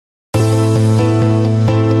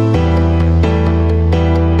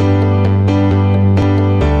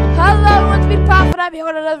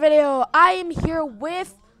video. I am here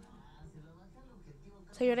with.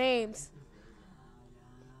 Say your names.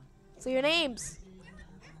 Say your names.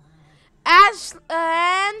 Ash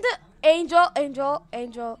and Angel, and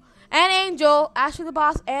Angel. Ashley the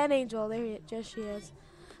boss and Angel. There she is.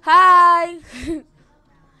 Hi.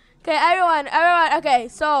 Okay, everyone. Okay,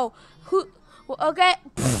 so who? Okay.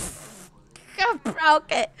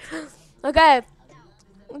 Okay. Okay.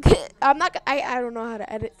 Okay. I'm not. I don't know how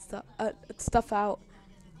to edit stuff out.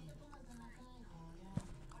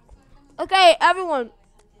 Okay, everyone.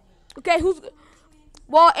 Okay, who's?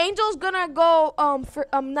 Well, Angel's gonna go.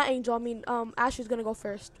 Not Angel. I mean, Ashley's gonna go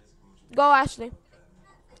first. Go, Ashley.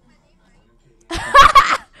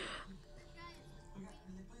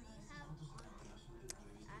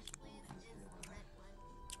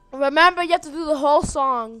 Remember, you have to do the whole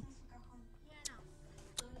song.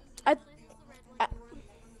 I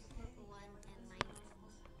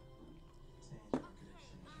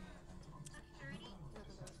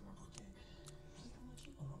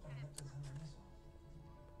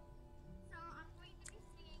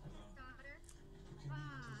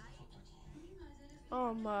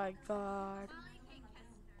Oh my god.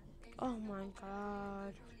 Oh my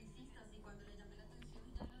god.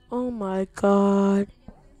 Oh my god.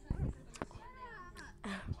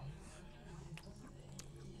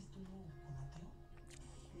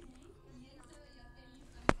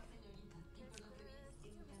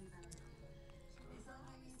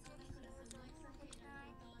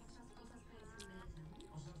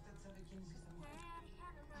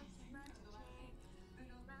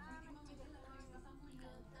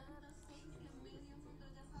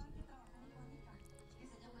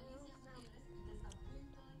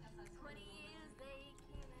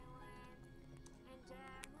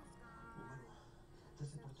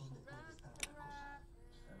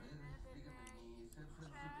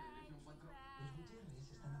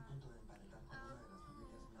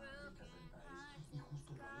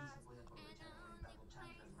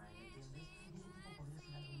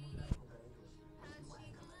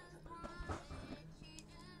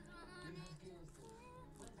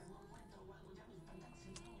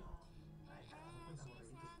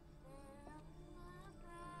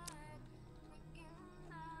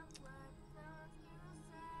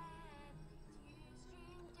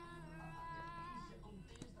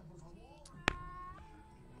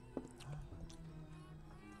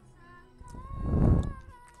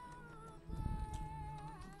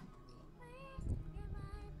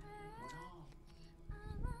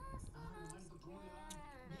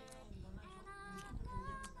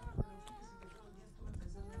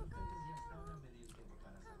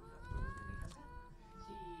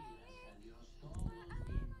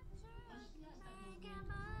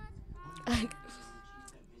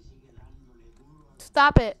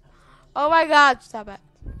 Stop it. Oh my god, stop it.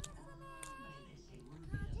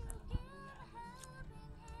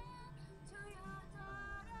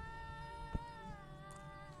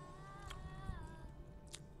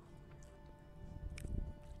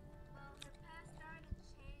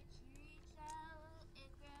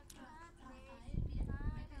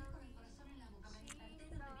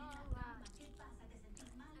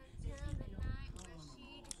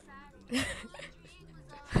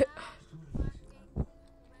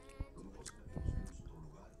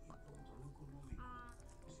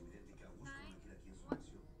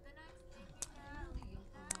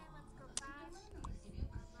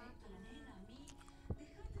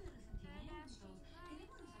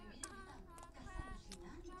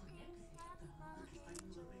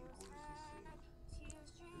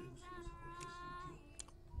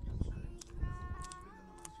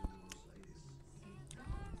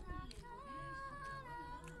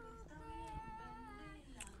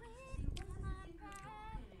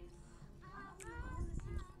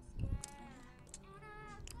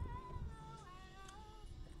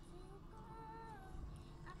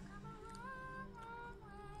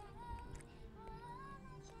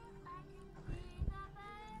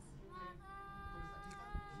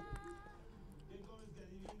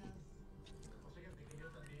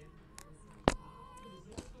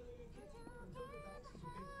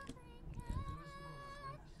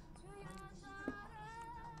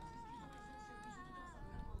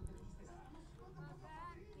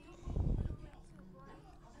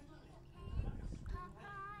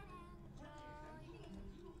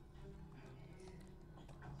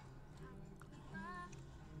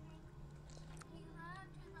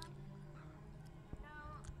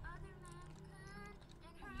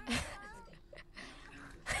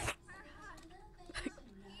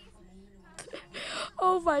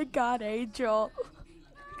 Oh my god, Angel.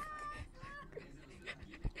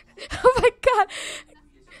 Oh my god.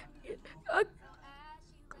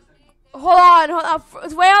 Hold on.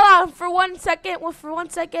 Wait, hold on for 1 second. Well, for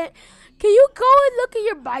 1 second, can you go and look at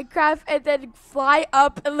your Minecraft and then fly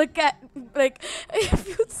up and look at like if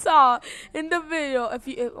you saw in the video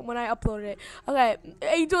when I uploaded it? Okay,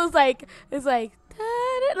 Angel is like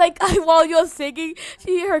while you're singing,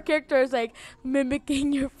 her character is like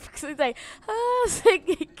mimicking your. It's like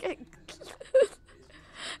singing.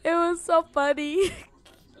 It was so funny.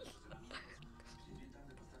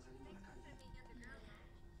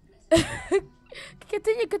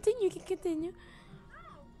 Continue. You can continue.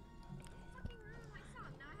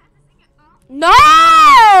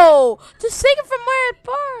 No! Just sing it from where it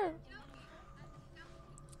part.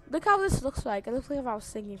 Look how this looks like. It looks like if I was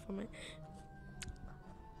singing from it.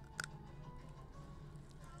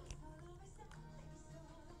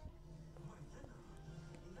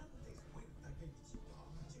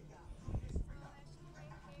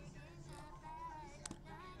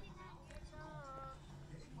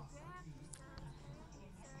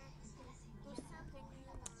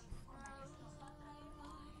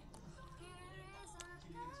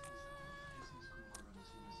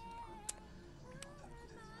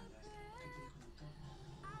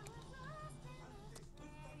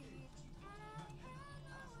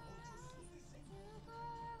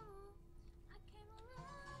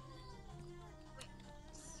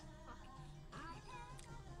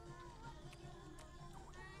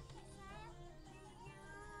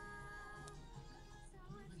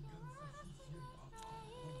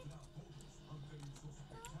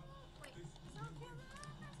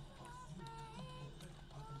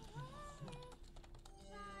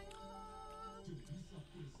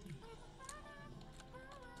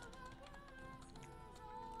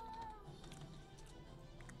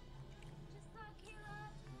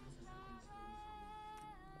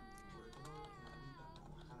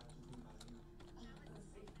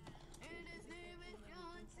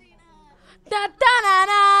 Da, da, da,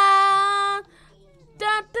 da.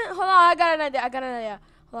 Da, da. Hold on, I got an idea.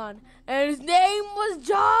 Hold on. And his name was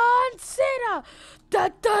John Cena. Da,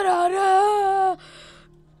 da, da, da.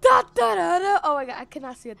 Da, da, da, da. Oh my god, I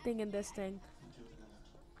cannot see a thing in this thing.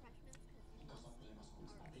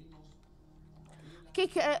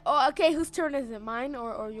 Okay, whose turn is it? Mine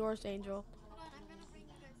or yours, Angel?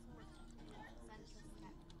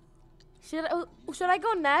 Should I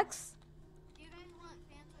go next?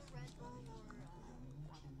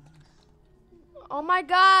 Oh my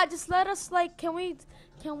god, just let us can we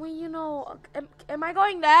am I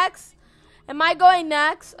going next?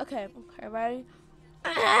 Okay, ready?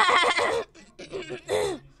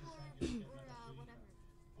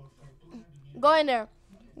 Go in there.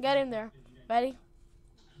 Get in there. Ready?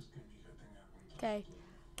 Okay,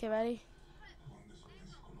 ready?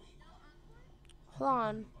 Hold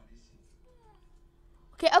on.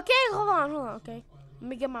 Okay, hold on, okay. Let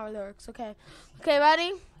me get my lyrics, okay. Okay,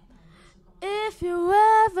 ready? If you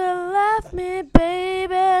ever left me,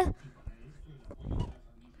 baby,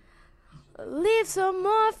 leave some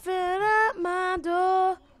morphine at my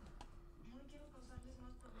door.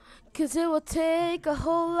 'Cause it will take a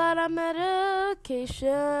whole lot of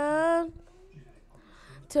medication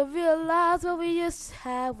to realize what we used to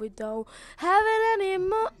have. We don't have it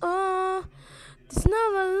anymore. There's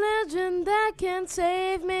no religion that can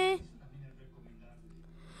save me.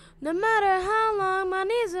 No matter how long my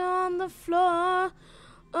knees are on the floor.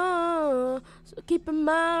 Oh, so keep in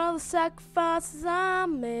mind all the sacrifices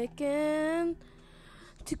I'm making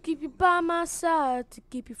to keep you by my side, to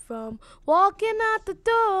keep you from walking out the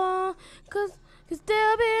door. Cause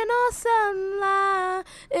there'll be no sunlight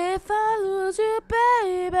if I lose you,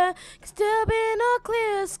 baby. Cause there'll be no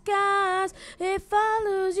clear skies if I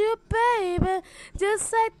lose you, baby.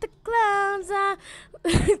 Just like the clouds,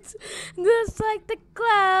 just like the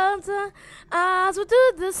clouds, eyes will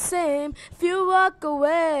do the same if you walk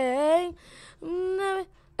away.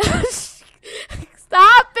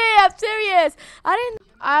 Stop it! I'm serious.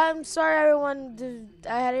 I'm sorry, everyone.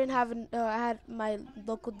 I didn't have. I had my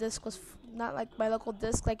local disc was not like my local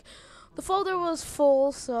disc. Like the folder was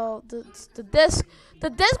full, so the disc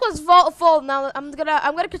was full. Now I'm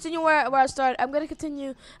gonna continue where I started. I'm gonna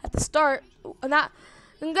continue at the start. I'm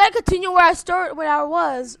gonna continue where I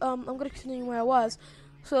was. I'm gonna continue where I was.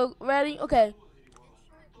 So ready? Okay.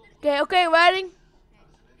 Ready?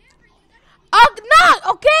 Oh, not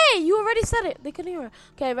okay. You already said it. They couldn't hear it.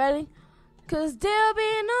 Okay, ready? 'Cause there'll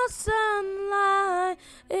be no sunlight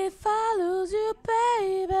if I lose you,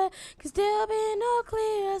 baby. 'Cause there'll be no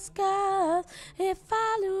clear skies if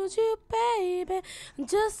I lose you, baby. And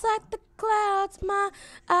just like the clouds, my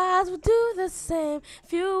eyes will do the same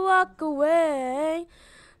if you walk away.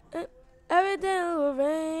 Every day it will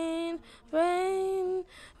rain, rain,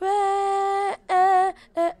 rain.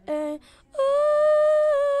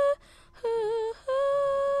 Ooh, ooh, ooh,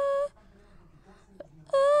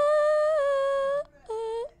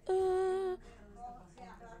 ooh, ooh.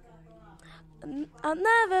 I'll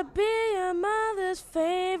never be your mother's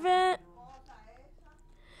favorite.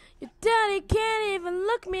 Your daddy can't even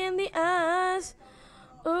look me in the eyes.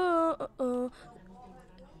 Ooh, ooh, ooh.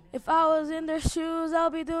 If I was in their shoes, I'll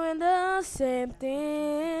be doing the same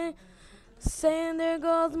thing. Saying there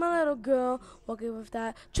goes my little girl, walking with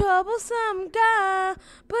that troublesome guy.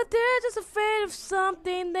 But they're just afraid of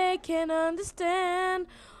something they can't understand.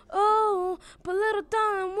 Oh, but little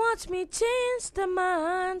darling, watch me change their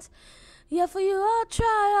minds. Yeah, for you I'll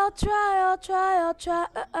try, I'll try, I'll try, I'll try.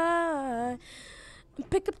 And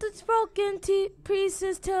pick up these broken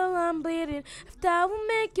pieces till I'm bleeding. If that will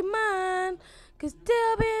make you mine. 'Cause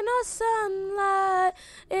there'll be no sunlight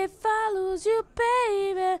if I lose you,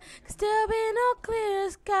 baby. 'Cause there'll be no clear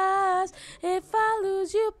skies if I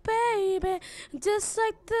lose you, baby. And just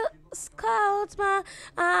like the clouds, my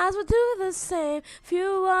eyes will do the same if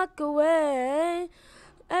you walk away.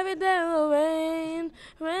 Every day will rain,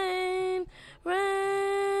 rain,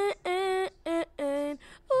 rain.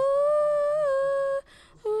 Ooh,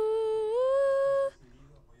 ooh,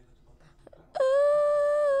 ooh.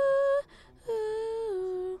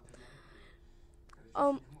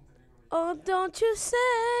 Oh, don't you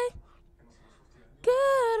say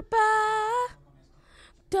goodbye.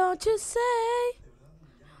 Don't you say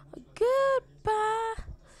goodbye.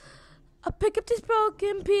 I'll pick up these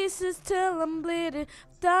broken pieces till I'm bleeding.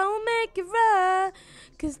 That will make it right.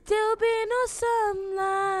 'Cause there'll be no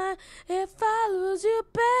sunlight if I lose you,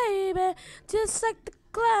 baby. Just like the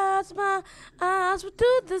clouds, my eyes will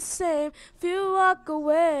do the same if you walk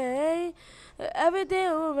away. Every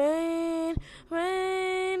day will rain,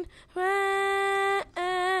 rain, rain.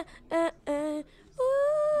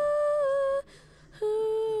 Ooh,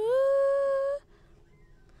 ooh,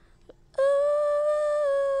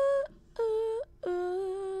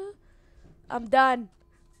 ooh. I'm done.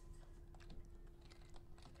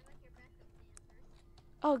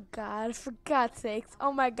 Oh God, for God's sakes.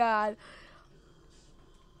 Oh my God.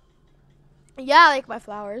 Yeah, I like my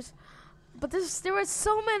flowers. But there were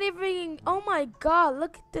so many freaking. Oh my God,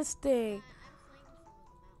 look at this thing.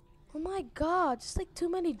 Oh my God, just like too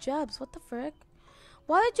many jobs. What the frick?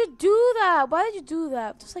 Why did you do that? Why did you do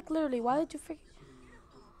that? Just like literally, why did you freaking?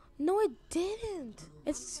 No, it didn't.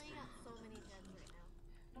 It's.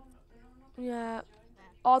 Yeah.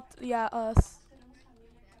 Yeah, us.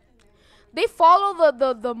 They follow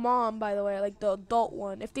the mom, by the way, like the adult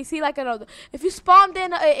one. If they see like if you spawned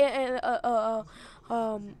in a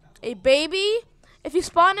baby, if you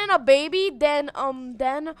spawn in a baby, then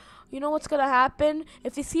you know what's gonna happen?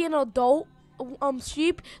 If they see an adult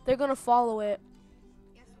sheep, they're gonna follow it.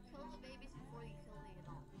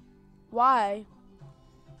 Why?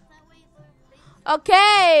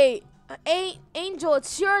 Okay, Angel,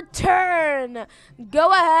 it's your turn.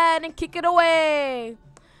 Go ahead and kick it away.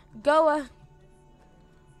 Go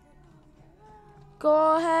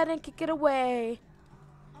ahead and kick it away.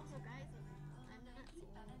 Also, guys, I'm not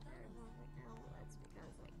singing very well right now. That's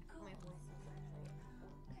because my voice is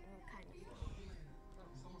actually kind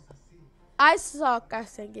of. I suck at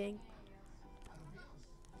singing.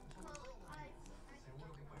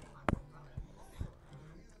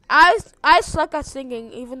 I suck at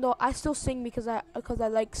singing, even though I still sing because I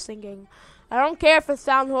like singing. I don't care if it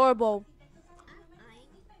sounds horrible.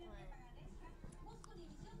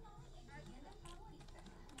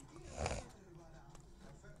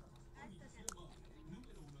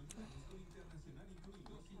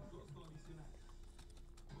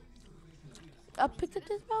 I picked up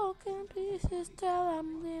these broken pieces till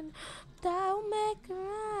I'm in. That'll make it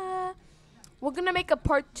right. We're gonna make a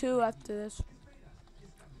part 2 after this.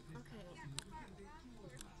 Okay.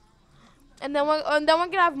 And then we're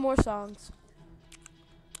gonna have more songs.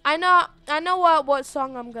 I know what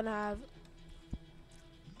song I'm gonna have.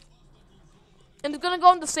 And it's gonna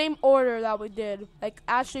go in the same order that we did. Like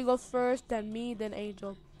Ashley goes first, then me, then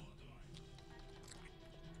Angel.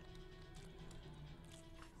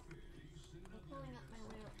 Pulling up my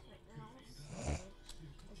lyrics right now. So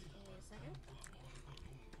just give me a second.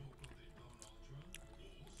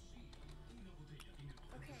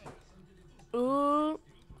 Okay. Ooh.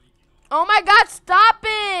 Oh my God! Stop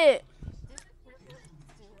it!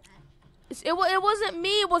 It wasn't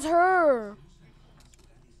me. It was her.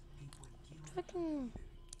 Fucking.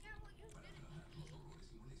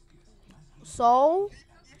 So.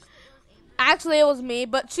 Actually, it was me,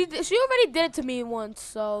 but she already did it to me once,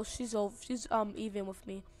 so she's even with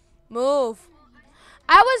me. Move.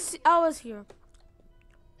 I was here.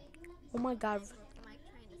 Oh my god. Was the mic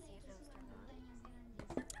trying to see if it was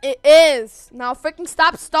turned on? It is. Now freaking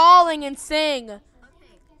stop stalling and sing. Okay.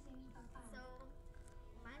 So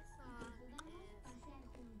my song is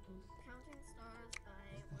Counting Stars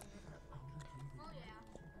by One Republic. Oh yeah.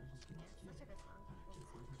 Yeah, it's such a good song.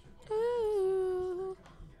 Ooh.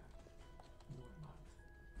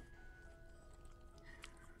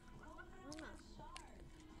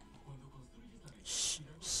 Shh,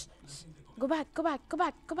 shh, shh. Go back, go back, go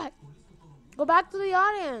back, go back. Go back to the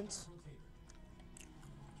audience.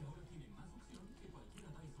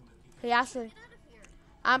 Hey Ashley.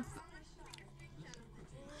 I'm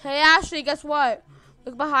Hey Ashley, guess what?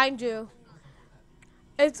 Look behind you.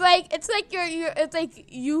 It's like it's like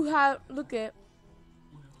you have look at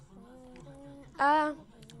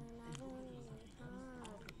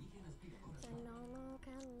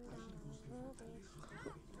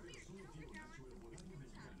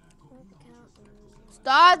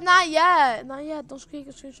stars, not yet. Not yet. Don't take a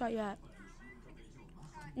screenshot yet.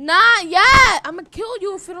 Not yet. I'm gonna kill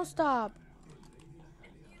you if you don't stop.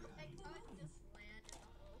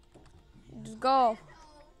 Just go.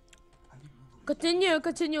 Continue,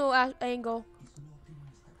 Angle.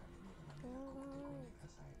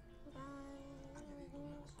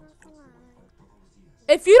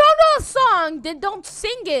 If you don't know a song, then don't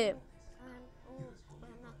sing it.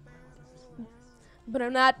 But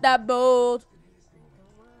I'm not that bold.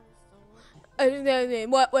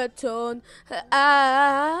 What we're told.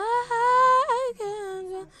 I can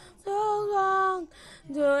go so wrong,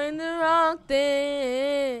 doing the wrong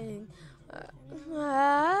thing.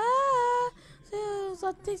 I do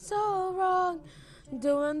something so wrong,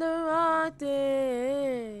 doing the wrong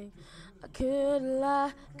thing. I couldn't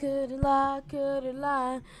lie, couldn't lie, couldn't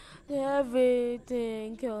lie.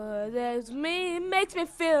 Everything, 'cause it's me, makes me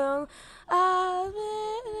feel I've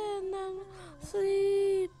been in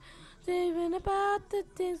sleep. Thinking about the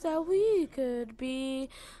things that we could be.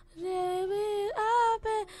 Baby, I've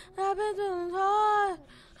been doing hard.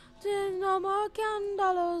 There's no more counting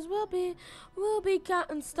dollars. We'll be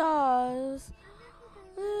counting stars.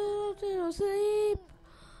 Sleep.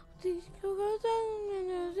 We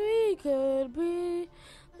could be.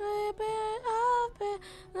 Baby, I've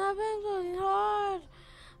been doing hard.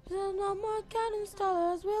 There's no more counting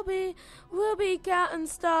stars. We'll be counting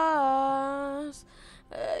stars.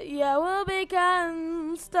 Yeah, we'll be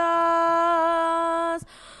counting stars.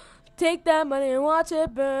 Take that money and watch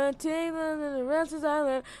it burn. Take the lessons I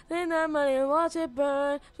learned. Take that money and watch it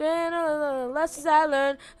burn. Take all the lessons I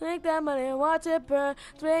learned. Take that money and watch it burn.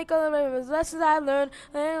 Take all the lessons I learned.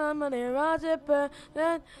 Take that money and watch it burn.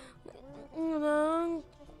 Then, you know,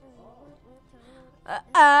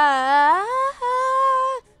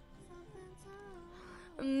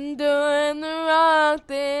 I'm doing the wrong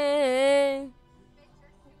thing.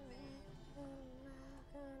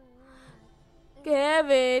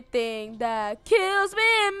 Everything that kills me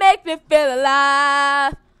and makes me feel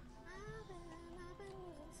alive.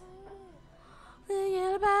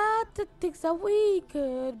 Thinking about the things that we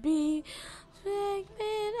could be.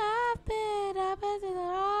 Thinking I've been in the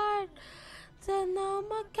heart. Said no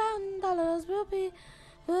more counting dollars.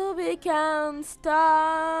 We'll be counting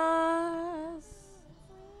stars.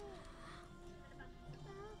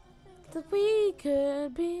 That we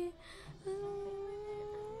could be.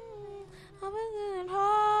 I've been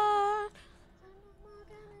hard.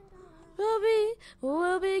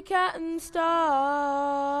 We'll be counting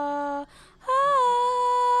stars.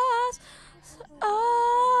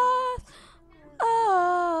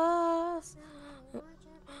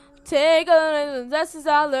 Take all the lessons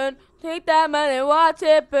I learned. Take that money, watch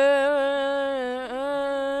it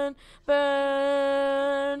burn,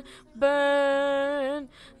 burn, burn.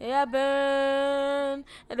 Yeah, burn,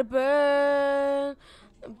 and burn.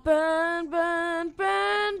 Burn, burn,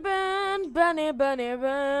 burn, burn, burn it, burn it,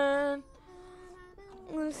 burn.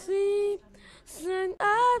 Sleep, sing,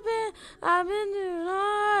 I've been doing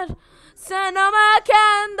hard. Send all my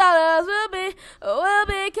candles, we'll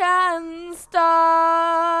be counting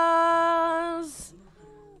stars.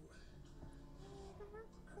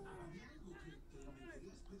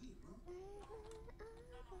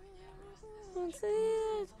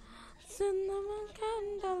 Send all my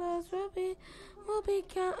candles, we'll be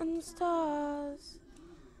counting stars.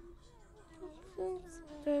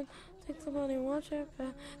 Take the money, watch it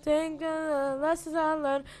burn. Take the lessons I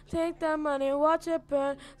learned. Take the money, watch it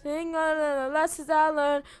burn. Take all the lessons I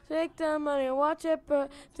learned. Take the money, watch it burn.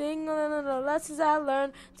 Take all the lessons I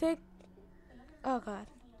learned. Take. Oh God.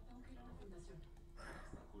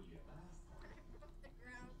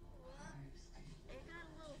 It got a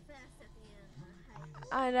little fast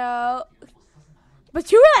I know.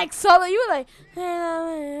 But you were like solo. You were like.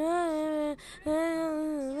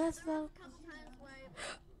 Let's go. couple times where I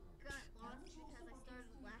got lost because I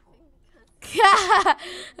started laughing because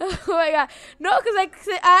Oh my god. No, because like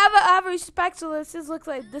I have a respect. So this looks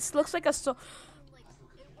like a so. like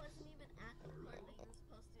it wasn't even at the part that you were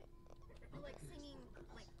supposed to. You were like singing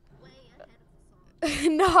like way ahead of the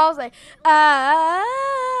song. No, I was like ah.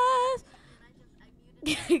 And I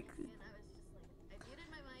muted I muted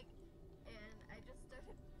my mic and I just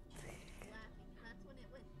started laughing. And that's when it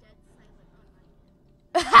went dead silent on my end.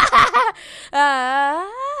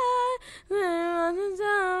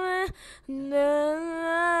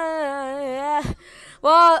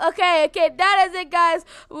 Well, okay, that is it, guys.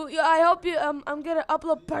 I hope you. I'm gonna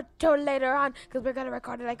upload part 2 later on because we're gonna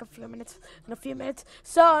record it like in a few minutes.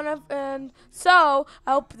 So I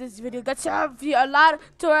hope this video gets a lot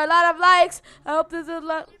of likes. I hope this is a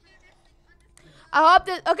lot. I hope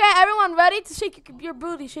this. Okay, everyone, ready to shake your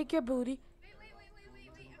booty? Shake your booty.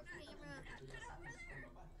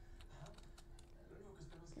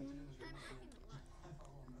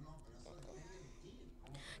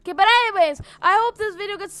 Okay, but anyways, I hope this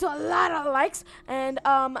video gets to a lot of likes, and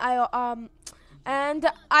I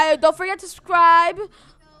don't forget to subscribe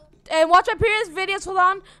and watch my previous videos. Hold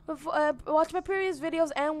on, watch my previous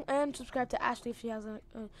videos and subscribe to Ashley if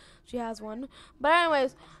she has one. But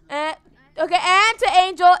anyways, okay, and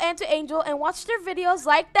to Angel, and watch their videos,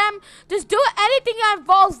 like them. Just do anything that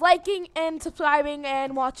involves liking and subscribing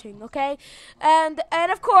and watching. Okay, and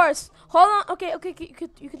of course, hold on. Okay,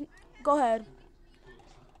 you can go ahead.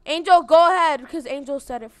 Angel, go ahead, because Angel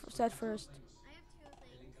said first. I have two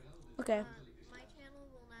things. Okay. My channel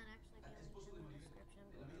will not actually be linked in the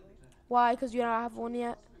description. Why? Because you don't have one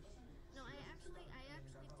yet? No, I actually do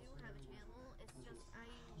have a channel. It's just I'm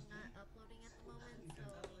not uploading at the moment, so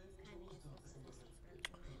it's kind of useless to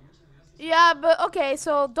subscribe. Yeah, but okay,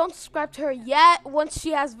 so don't subscribe to her yet. Once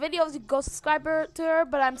she has videos, you go subscribe to her.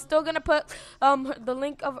 But I'm still gonna put the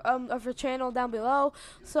link of her channel down below.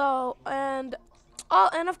 So and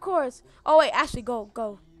of course. Oh wait, Ashley, go.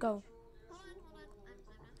 Hold on.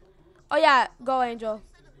 Oh yeah, go, Angel.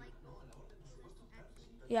 Set a light bulb.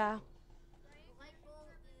 Yeah. Light bulb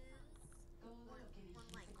is one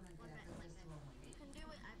light. One bet. You can do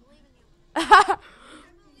it. I believe in you.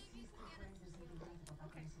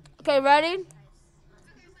 Okay, ready?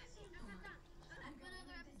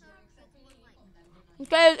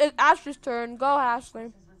 Okay, it's Ashley's turn. Go,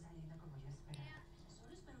 Ashley.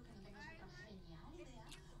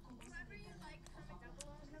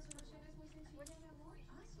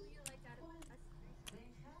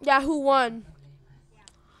 Yeah, who won?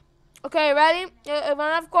 Okay, ready? And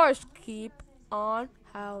of course, keep on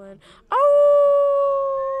howling. Oh!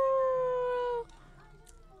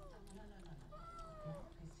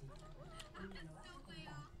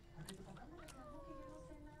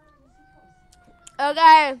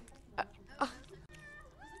 Okay.